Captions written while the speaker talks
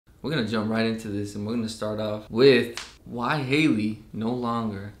We're gonna jump right into this, and we're gonna start off with why Jehiely no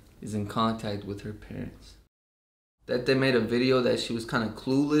longer is in contact with her parents. That they made a video that she was kind of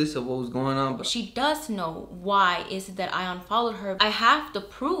clueless of what was going on, but she does know why is it that I unfollowed her. I have the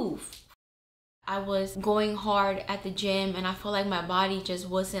proof. I was going hard at the gym and I felt like my body just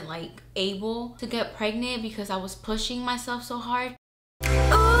wasn't like able to get pregnant because I was pushing myself so hard.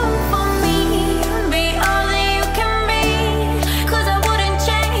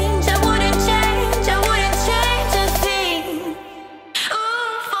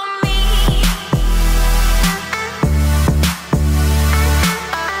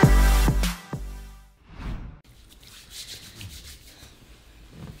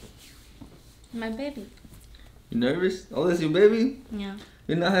 My baby. You nervous? Oh, that's your baby? Yeah.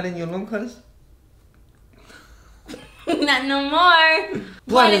 You're not having your long cuts? Not no more.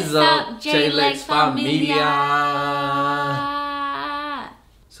 What is up, Jehiely Familia?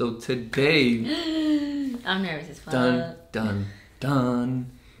 So today, I'm nervous as fuck.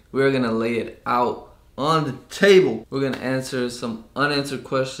 Dun. We're gonna lay it out on the table. We're gonna answer some unanswered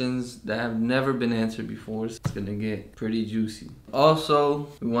questions that have never been answered before. It's gonna get pretty juicy. Also,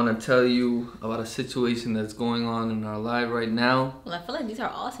 we want to tell you about a situation that's going on in our life right now. Well, I feel like these are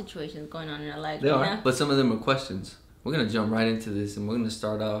all situations going on in our lives. They are, but some of them are questions. We're gonna jump right into this, and we're gonna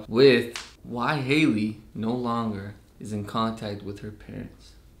start off with why Jehiely no longer is in contact with her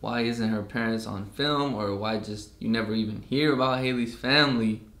parents. Why isn't her parents on film, or why just you never even hear about Jehiely's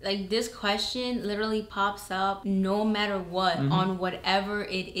family? Like, this question literally pops up no matter what on whatever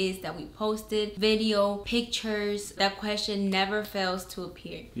it is that we posted, video, pictures. That question never fails to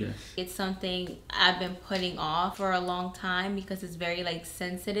appear. Yes. It's something I've been putting off for a long time because it's very like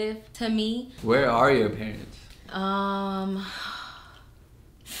sensitive to me. Where are your parents?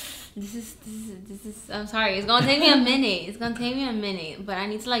 This is I'm sorry, it's gonna take me a minute, but I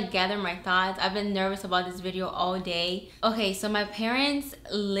need to like gather my thoughts. I've been nervous about this video all day. Okay, so my parents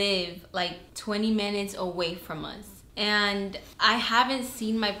live like 20 minutes away from us, and I haven't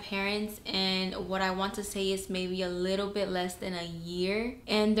seen my parents in what I want to say is maybe a little bit less than a year.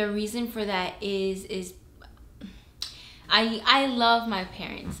 And the reason for that is I love my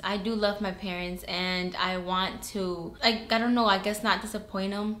parents. I do love my parents, and I want to, like, I don't know, I guess not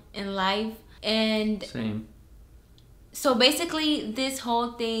disappoint them in life. And same. So basically, this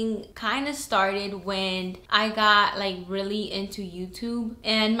whole thing kind of started when I got like really into YouTube,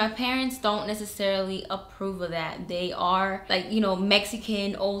 and my parents don't necessarily approve of that. They are like, you know,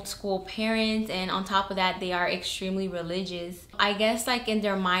 Mexican old school parents, and on top of that, they are extremely religious. I guess like in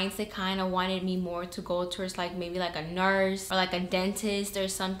their minds, they kind of wanted me more to go towards like maybe like a nurse or like a dentist or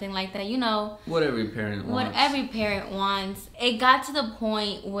something like that, you know. What every parent wants. What every parent wants. It got to the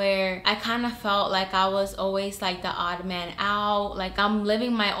point where I kind of felt like I was always like the odd man out. Like, I'm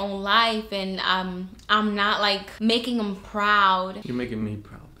living my own life, and I'm not like making them proud. You're making me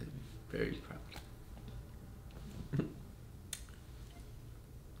proud, baby. Very proud.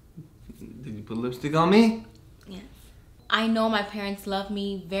 Did you put lipstick on me? Yes. I know my parents love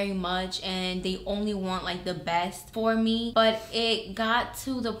me very much, and they only want like the best for me, but it got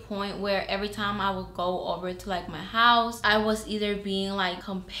to the point where every time I would go over to like my house, I was either being like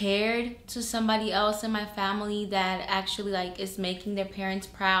compared to somebody else in my family that actually like is making their parents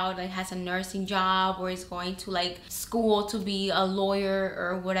proud, like has a nursing job or is going to like school to be a lawyer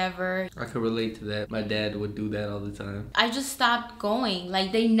or whatever. I could relate to that. My dad would do that all the time. I just stopped going.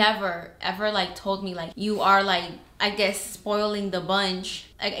 Like, they never ever like told me like, you are like, I guess, spoiling the bunch.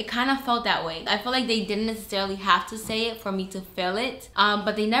 Like, it kind of felt that way. I feel like they didn't necessarily have to say it for me to feel it,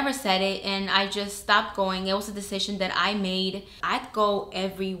 but they never said it, and I just stopped going. It was a decision that I made. I'd go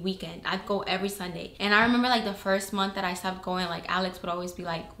every weekend. I'd go every Sunday. And I remember like the first month that I stopped going, like Alex would always be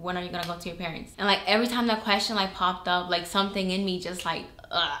like, when are you gonna go to your parents? And like every time that question like popped up, like something in me just like,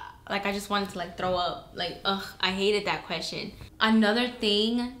 ugh. Like, I just wanted to like throw up. Like, ugh, I hated that question. Another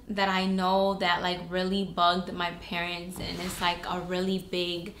thing that I know that like really bugged my parents, and it's like a really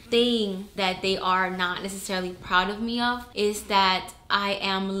big thing that they are not necessarily proud of me of, is that I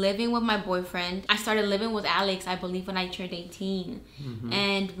am living with my boyfriend. I started living with Alex, I believe, when I turned 18,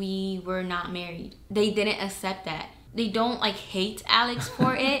 and we were not married. They didn't accept that. They don't like hate Alex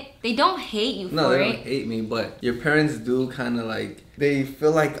for it. They don't hate you for it. No, they don't hate me, but your parents do kind of like, they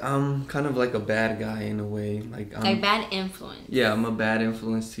feel like I'm kind of like a bad guy in a way. Like bad influence. Yeah, I'm a bad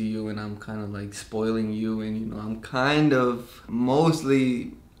influence to you, and I'm kind of like spoiling you, and you know, I'm kind of,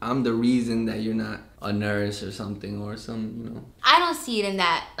 mostly, I'm the reason that you're not a nurse or something, or some, you know. I don't see it in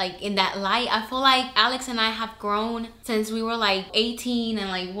that, like, in that light. I feel like Alex and I have grown since we were like 18 and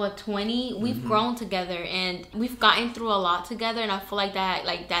like what, 20. We've grown together and we've gotten through a lot together, and I feel like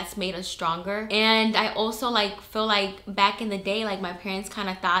that's made us stronger. And I also like feel like back in the day, like my parents kind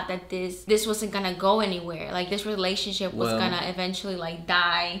of thought that this wasn't gonna go anywhere, like this relationship was gonna eventually like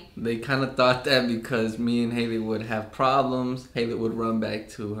die. They kind of thought that because me and Jehiely would have problems. Jehiely would run back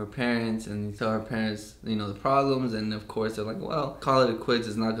to her parents and tell her parents, you know, the problems, and of course they're like, well, call it a quits,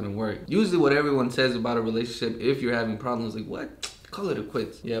 it's not gonna work. Usually what everyone says about a relationship, if you're having problems, like, what? Call it a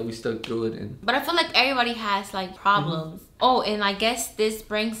quits. Yeah, we stuck through it. But I feel like everybody has like problems. Oh, and I guess this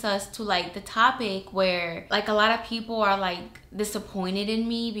brings us to like the topic where like a lot of people are like disappointed in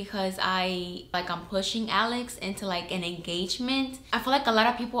me because I'm pushing Alex into like an engagement. I feel like a lot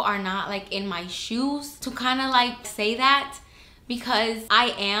of people are not like in my shoes to kind of like say that, because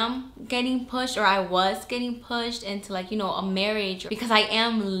I am getting pushed, or I was getting pushed into like, you know, a marriage, because I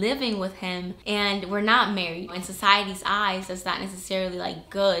am living with him and we're not married. In society's eyes, that's not necessarily like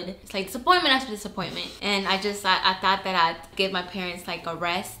good. It's like disappointment after disappointment. And I thought that I'd give my parents like a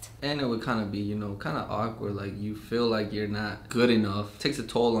rest. And it would kind of be, you know, kind of awkward. Like, you feel like you're not good enough. It takes a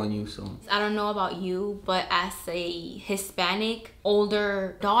toll on you, so. I don't know about you, but as a Hispanic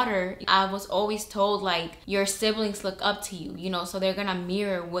older daughter, I was always told like your siblings look up to you, you know, so they're gonna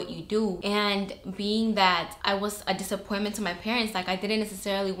mirror what you do. And being that I was a disappointment to my parents, like I didn't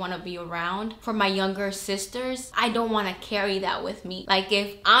necessarily want to be around for my younger sisters. I don't want to carry that with me. Like,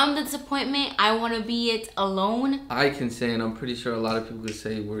 if I'm the disappointment, I want to be it alone. I can say, and I'm pretty sure a lot of people could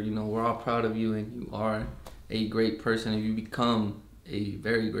say, we're all proud of you, and you are a great person, and you become a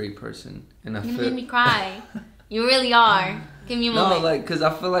very great person. And I you feel made me cry. You really are. Give me a moment. No, like, cause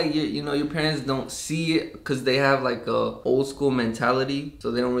I feel like you know, your parents don't see it, cause they have like a old school mentality, so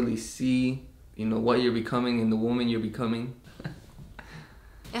they don't really see, you know, what you're becoming and the woman you're becoming.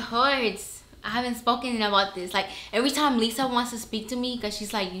 It hurts. I haven't spoken about this. Like, every time Lisa wants to speak to me, because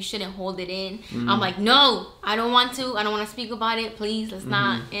she's like, you shouldn't hold it in. I'm like, no, I don't want to. I don't want to speak about it. Please, let's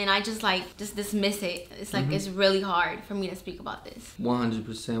not. And I just like, just dismiss it. It's like, it's really hard for me to speak about this.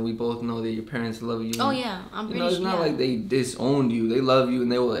 100%. We both know that your parents love you. Oh, yeah. I'm pretty sure. It's not like they disowned you. They love you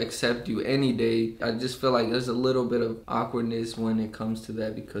and they will accept you any day. I just feel like there's a little bit of awkwardness when it comes to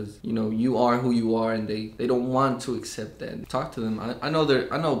that, because, you know, you are who you are, and they don't want to accept that. Talk to them. I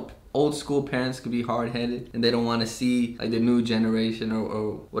know old school parents could be hard-headed, and they don't want to see like the new generation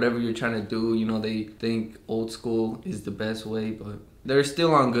or whatever you're trying to do. You know, they think old school is the best way, but they're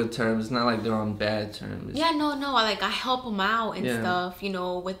still on good terms. It's not like they're on bad terms. Yeah, no, like I help them out and stuff, you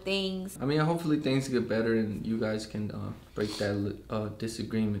know, with things. I mean, hopefully things get better and you guys can break that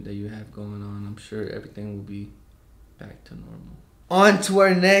disagreement that you have going on. I'm sure everything will be back to normal. On to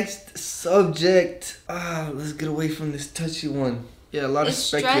our next subject. Let's get away from this touchy one. Yeah, a lot of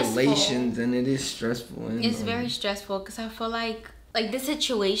speculations, and it is stressful. And, it's very stressful, because I feel like this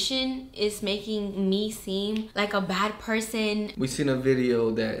situation is making me seem like a bad person. We seen a video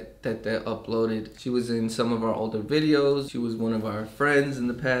that uploaded. She was in some of our older videos. She was one of our friends in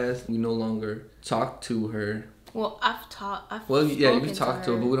the past. We no longer talk to her. Well, you've talked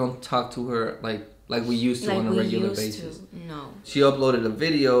to her, but we don't talk to her like we used to on a regular basis. No. She uploaded a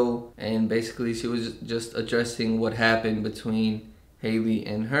video, and basically she was just addressing what happened between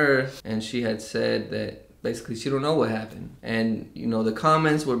Jehiely and her, and she had said that basically she don't know what happened. And you know, the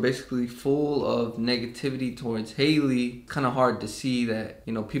comments were basically full of negativity towards Jehiely. Kind of hard to see that,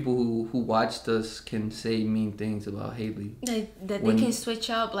 you know, people who watched us can say mean things about Jehiely. That they can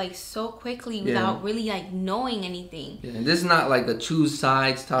switch up like so quickly without really like knowing anything. Yeah, and this is not like a choose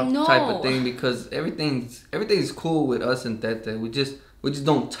sides type of thing, because everything's cool with us and Tete. We just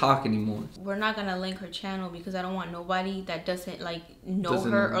don't talk anymore. We're not gonna link her channel, because I don't want nobody that doesn't like know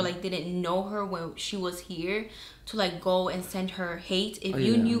her or like didn't know her when she was here to like go and send her hate. If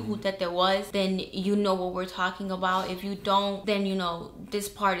you knew who Tete was, then you know what we're talking about. If you don't, then you know this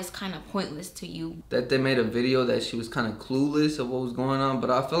part is kind of pointless to you. Tete made a video that she was kind of clueless of what was going on,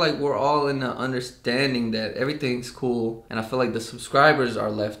 but I feel like we're all in the understanding that everything's cool, and I feel like the subscribers are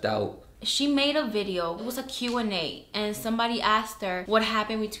left out. She made a video. It was a Q&A, and somebody asked her what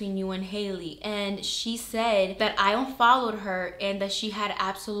happened between you and Jehiely, and she said that I unfollowed her and that she had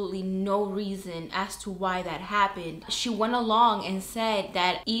absolutely no reason as to why that happened. She went along and said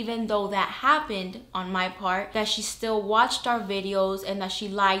that even though that happened on my part, that she still watched our videos and that she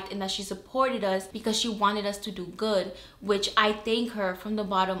liked and that she supported us because she wanted us to do good, which I thank her from the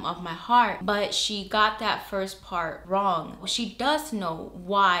bottom of my heart. But she got that first part wrong. She does know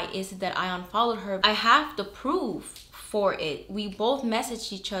why is it that I unfollowed her. I have the proof for it. We both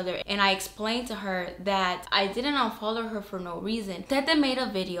messaged each other and I explained to her that I didn't unfollow her for no reason. Tete made a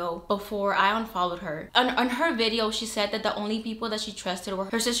video before I unfollowed her. On her video, she said that the only people that she trusted were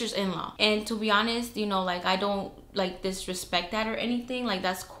her sister's-in-law. And to be honest, you know, like, I don't like disrespect that or anything, like,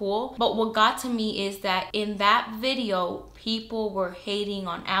 that's cool. But what got to me is that in that video, people were hating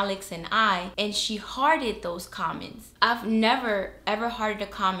on Alex and I, and she hearted those comments. I've never ever hearted a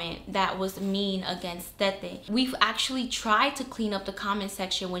comment that was mean against Tete. We've actually tried to clean up the comment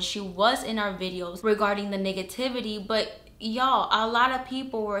section when she was in our videos regarding the negativity, but y'all, a lot of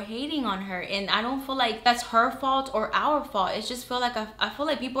people were hating on her, and I don't feel like that's her fault or our fault. It just feel like I feel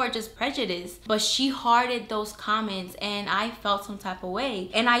like people are just prejudiced. But she hearted those comments and I felt some type of way,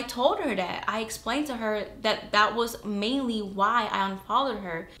 and I told her that. I explained to her that that was mainly why I unfollowed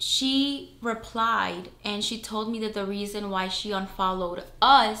her. She replied and she told me that the reason why she unfollowed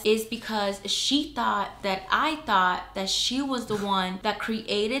us is because she thought that I thought that she was the one that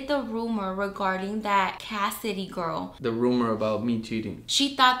created the rumor regarding that Cassidy girl. The rumor about me cheating.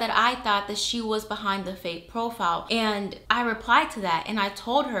 She thought that I thought that she was behind the fake profile, and I replied to that and I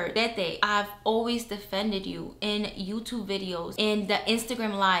told her, Tete, I've always defended you in YouTube videos, in the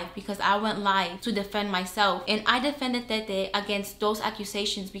Instagram live, because I went live to defend myself, and I defended Tete against those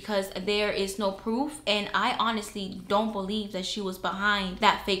accusations because there is no proof, and I honestly don't believe that she was behind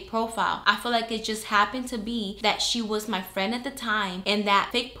that fake profile. I feel like it just happened to be that she was my friend at the time, and that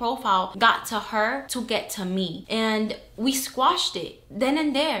fake profile got to her to get to me, and we squashed it then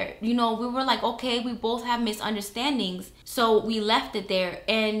and there. You know, we were like, okay, we both have misunderstandings, so we left it there.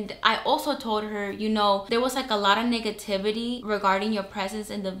 And I also told her, you know, there was like a lot of negativity regarding your presence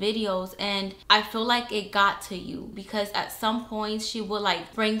in the videos, and I feel like it got to you because at some points she would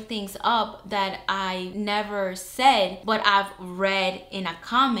like bring things up that I never said but I've read in a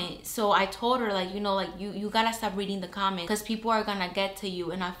comment. So I told her, like, you know, like, you gotta stop reading the comments because people are gonna get to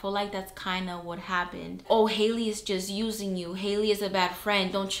you, and I feel like that's kind of what happened. Oh, Jehiely is just using you. Jehiely is a bad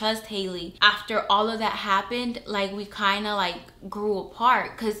friend. Don't trust Jehiely. After all of that happened, like, we kind of like grew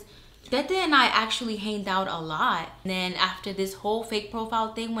apart because Tete and I actually hanged out a lot. And then after this whole fake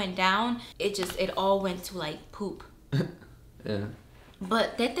profile thing went down, it all went to like poop. Yeah.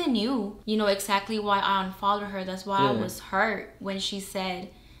 But Tete knew, you know, exactly why I unfollowed her. That's why I was hurt when she said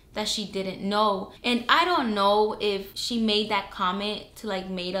that she didn't know. And I don't know if she made that comment to like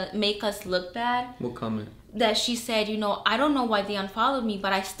make us look bad. What comment? That she said, you know, I don't know why they unfollowed me,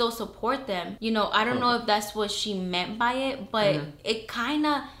 but I still support them. You know, I don't know if that's what she meant by it, but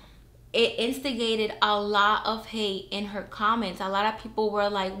it instigated a lot of hate in her comments. A lot of people were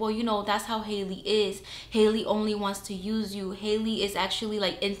like, well, you know, that's how Jehiely is. Jehiely only wants to use you. Jehiely is actually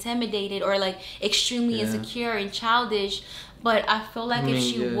like intimidated or like extremely insecure and childish. But I feel like if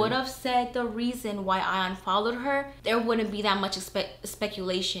she would have said the reason why I unfollowed her, there wouldn't be that much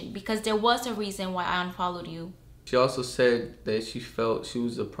speculation, because there was a reason why I unfollowed you. She also said that she felt she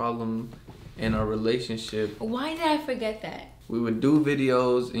was a problem in our relationship. Why did I forget that? We would do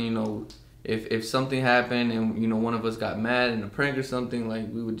videos, and you know, if something happened and you know one of us got mad in a prank or something,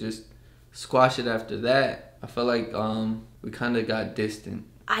 like we would just squash it after that. I felt like we kind of got distant.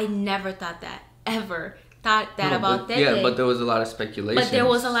 I never thought that, ever. Thought that about that. Yeah, but there was a lot of speculation. But there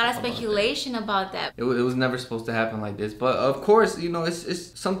was a lot of speculation about that. It was never supposed to happen like this. But of course, you know,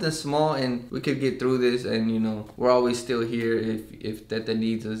 it's something small, and we could get through this, and you know, we're always still here if Tete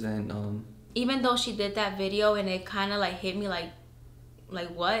needs us. And even though she did that video and it kind of like hit me like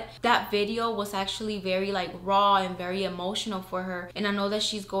what? That video was actually very like raw and very emotional for her, and I know that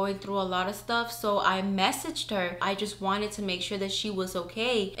she's going through a lot of stuff, so I messaged her. I just wanted to make sure that she was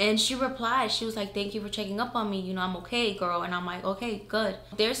okay, and she replied. She was like, thank you for checking up on me, you know, I'm okay, girl. And I'm like, okay, good.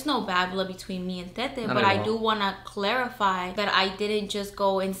 There's no bad blood between me and Tete, but I do want to clarify that I didn't just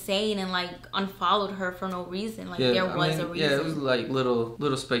go insane and like unfollowed her for no reason. Like there was a reason. Yeah, it was like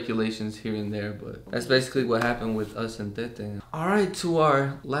little speculations here and there, but that's basically what happened with us and Tete. All right, to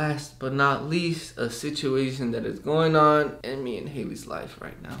our last but not least, a situation that is going on in me and Jehiely's life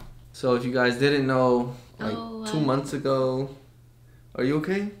right now. So if you guys didn't know, like 2 months ago, are you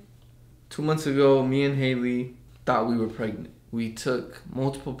okay? 2 months ago, me and Jehiely thought we were pregnant. We took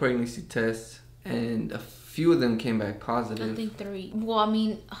multiple pregnancy tests and a few of them came back positive. I think 3. Well, I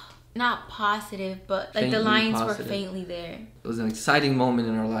mean, not positive, but like faintly the lines positive. were faintly there. It was an exciting moment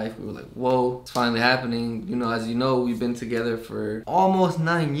in our life. We were like, whoa, it's finally happening. You know, as you know, we've been together for almost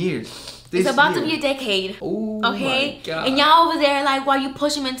 9 years. It's about to be a decade. Oh, okay? My God. And y'all over there like, why you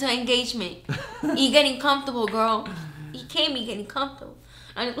push him into engagement? You getting comfortable, girl. He can't be getting comfortable.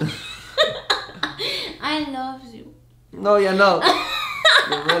 I love you. No, yeah, no.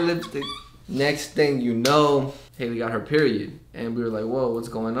 Your red lipstick. Next thing you know, Jehiely got her period. And we were like, whoa, what's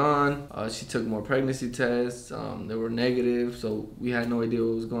going on? She took more pregnancy tests. They were negative, so we had no idea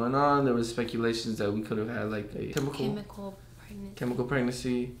what was going on. There was speculations that we could have had like a chemical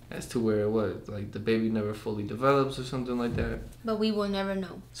pregnancy, as to where like the baby never fully develops or something like that. But we will never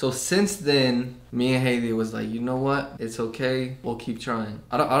know. So since then, me and Jehiely was like, you know what? It's okay. We'll keep trying.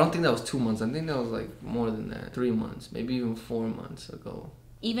 I don't think that was 2 months. I think that was like more than that. 3 months, maybe even 4 months ago.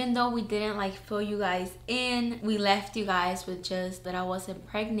 Even though we didn't like fill you guys in, we left you guys with just that I wasn't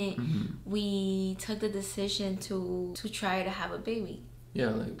pregnant. We took the decision to try to have a baby. Yeah,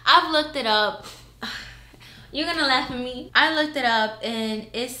 like I've looked it up. You're gonna laugh at me. I looked it up and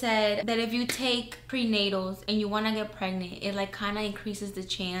it said that if you take prenatals and you wanna get pregnant, it like kind of increases the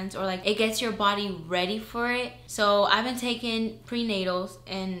chance, or like it gets your body ready for it. So I've been taking prenatals,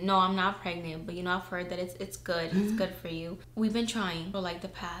 and no, I'm not pregnant, but you know, I've heard that it's good. It's good for you. We've been trying for like the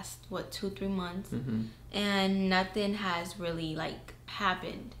past, 2-3 months, and nothing has really like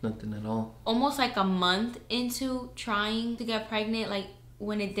happened. Nothing at all. Almost like a month into trying to get pregnant, like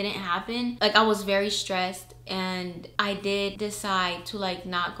when it didn't happen, like I was very stressed, and I did decide to like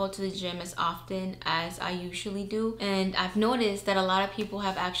not go to the gym as often as I usually do. And I've noticed that a lot of people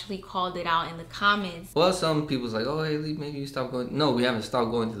have actually called it out in the comments. Well, some people's like, oh, Jehiely, maybe you stopped going. No, we haven't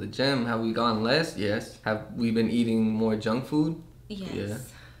stopped going to the gym. Have we gone less? Yes. Have we been eating more junk food?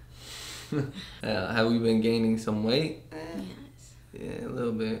 Yes. Yeah. Have we been gaining some weight? Yes. Yeah, a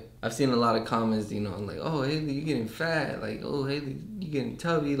little bit. I've seen a lot of comments, you know, like, oh, Jehiely, you getting fat. Like, oh, Jehiely, you getting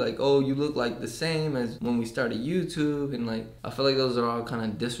tubby. Like, oh, you look like the same as when we started YouTube. And like, I feel like those are all kind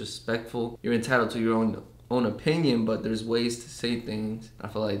of disrespectful. You're entitled to your own opinion, but there's ways to say things. I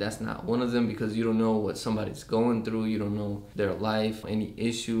feel like that's not one of them, because you don't know what somebody's going through. You don't know their life, any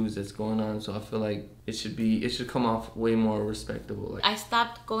issues that's going on. So I feel like it should come off way more respectable. Like, I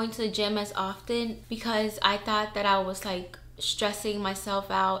stopped going to the gym as often because I thought that I was like stressing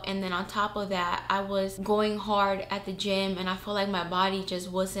myself out, and then on top of that I was going hard at the gym, and I feel like my body just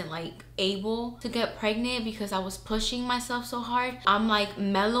wasn't like able to get pregnant because I was pushing myself so hard. I'm like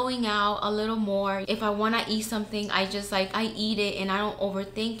mellowing out a little more. If I want to eat something, I just like I eat it and I don't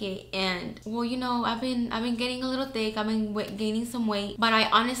overthink it. And well, you know, I've been getting a little thick. I've been gaining some weight, but I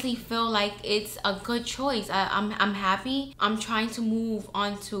honestly feel like it's a good choice. I'm happy. I'm trying to move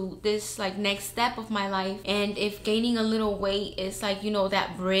on to this like next step of my life, and if gaining a little weight is like, you know,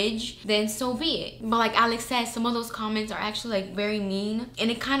 that bridge, then so be it. But like Alex said, some of those comments are actually like very mean,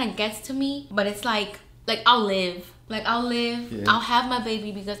 and it kind of gets to me. But it's like I'll live. Yeah. I'll have my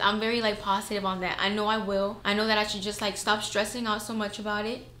baby, because I'm very like positive on that. I know I will. I know that I should just like stop stressing out so much about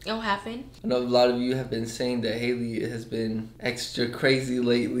it. It'll happen. I know a lot of you have been saying that Jehiely has been extra crazy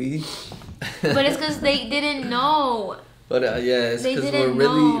lately. But it's because they didn't know. But yeah, it's because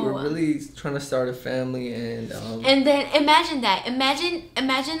we're really trying to start a family, and then imagine that.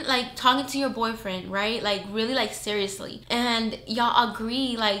 Imagine like talking to your boyfriend, right? Like really like seriously, and y'all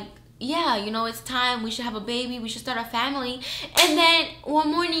agree like, yeah, you know, it's time, we should have a baby, we should start a family, and then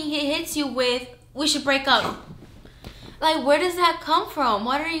one morning he hits you with, we should break up. Like, where does that come from?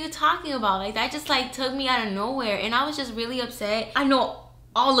 What are you talking about? Like, that just like took me out of nowhere, and I was just really upset. I know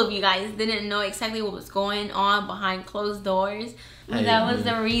all of you guys didn't know exactly what was going on behind closed doors, but that was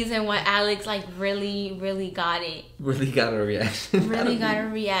the reason why Alex like really got it. Really got a reaction. Really got a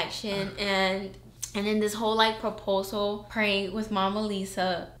reaction. And then this whole like proposal prank with Mama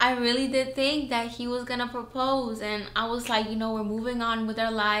Lisa, I really did think that he was gonna propose, and I was like, you know, we're moving on with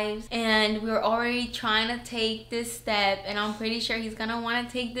our lives, and we're already trying to take this step, and I'm pretty sure he's gonna want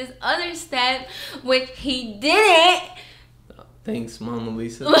to take this other step, which he didn't. Thanks, Mama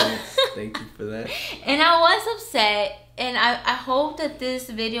Lisa. Thank you for that. And I was upset, and I hope that this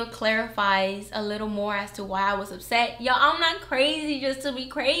video clarifies a little more as to why I was upset. Y'all, I'm not crazy just to be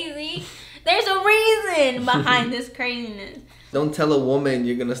crazy. There's a reason behind this craziness. Don't tell a woman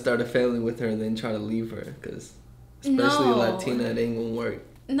you're gonna start a family with her and then try to leave her, because especially Latina, it ain't gonna work.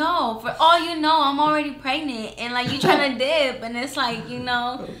 No, for all you know, I'm already pregnant, and like you trying to dip, and it's like, you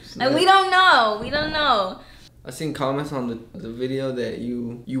know, like we don't know. I seen comments on the video that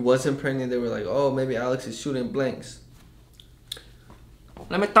you wasn't pregnant. They were like, oh, maybe Alex is shooting blanks.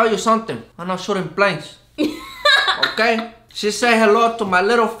 Let me tell you something. I'm not shooting blanks. Okay? She say hello to my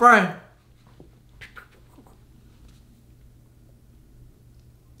little friend.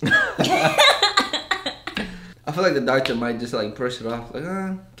 I feel like the doctor might just like brush it off,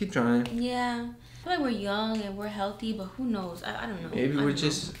 like, keep trying. Yeah, I feel like we're young and we're healthy, but who knows? I don't know. Maybe we're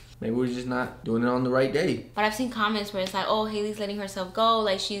just maybe we're just not doing it on the right day. But I've seen comments where it's like, oh, Jehiely's letting herself go,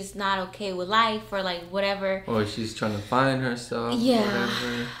 like she's not okay with life or like whatever. Or she's trying to find herself. Yeah.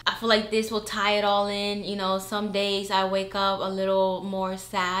 Whatever. I feel like this will tie it all in. You know, some days I wake up a little more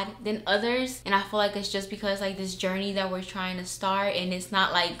sad than others. And I feel like it's just because like this journey that we're trying to start, and it's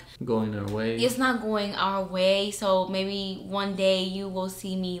not like going our way. It's not going our way. So maybe one day you will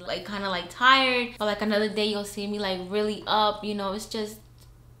see me like kind of like tired, or like another day you'll see me like really up. You know, it's just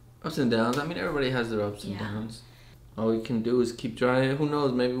ups and downs. I mean, everybody has their ups and downs. All we can do is keep trying. Who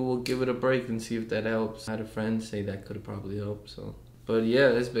knows? Maybe we'll give it a break and see if that helps. I had a friend say that could have probably helped. So, but yeah,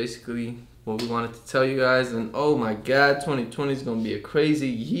 that's basically what we wanted to tell you guys. And oh my God, 2020 is gonna be a crazy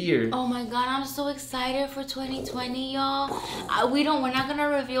year. Oh my God, I'm so excited for 2020, y'all. We're not gonna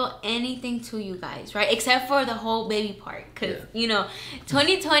reveal anything to you guys, right? Except for the whole baby part, cause you know,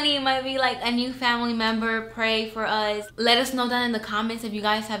 2020 might be like a new family member. Pray for us. Let us know down in the comments if you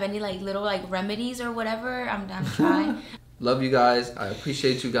guys have any like little like remedies or whatever. I'm down to try. Love you guys. I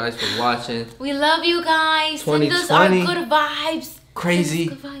appreciate you guys for watching. We love you guys. Send us our good vibes. Crazy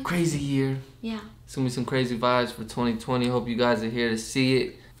year. Yeah. It's gonna be some crazy vibes for 2020. Hope you guys are here to see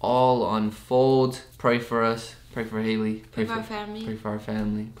it all unfold. Pray for us. Pray for Jehiely. Pray for our family. Pray for our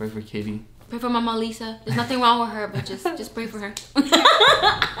family. Pray for Kitty. Pray for Mama Lisa. There's nothing wrong with her, but just pray for her.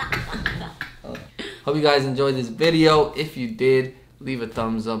 Hope you guys enjoyed this video. If you did, leave a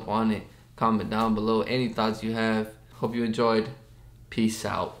thumbs up on it. Comment down below any thoughts you have. Hope you enjoyed. Peace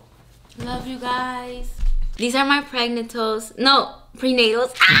out. Love you guys. These are my pregnatals. No,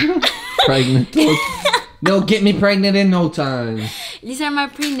 prenatals. Pregnantals. They'll get me pregnant in no time. These are my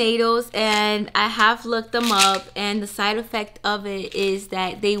prenatals, and I have looked them up, and the side effect of it is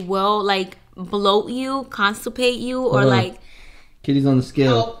that they will like bloat you, constipate you, or like. Kitty's on the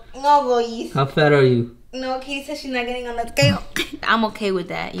scale. No, boys. How fat are you? No, Kitty says she's not getting on the scale. I'm okay with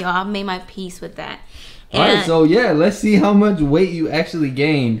that, y'all. I've made my peace with that. Alright, so yeah, let's see how much weight you actually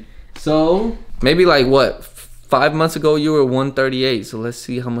gained. So maybe like what, 5 months ago you were 138. So let's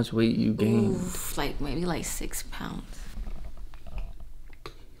see how much weight you gained. Oof, like maybe like 6 pounds.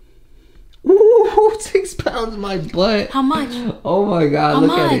 Ooh, 6 pounds in my butt. How much? Oh my God,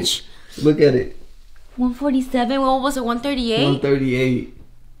 look at it. Look at it. 147. What was it? 138. 138.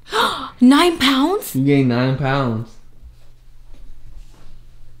 9 pounds. You gained 9 pounds.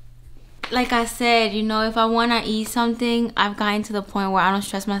 Like I said, you know, if I want to eat something, I've gotten to the point where I don't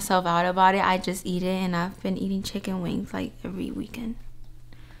stress myself out about it. I just eat it, and I've been eating chicken wings like every weekend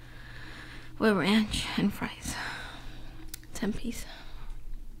with ranch and fries. 10 piece.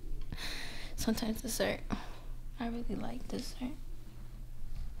 Sometimes dessert. I really like dessert.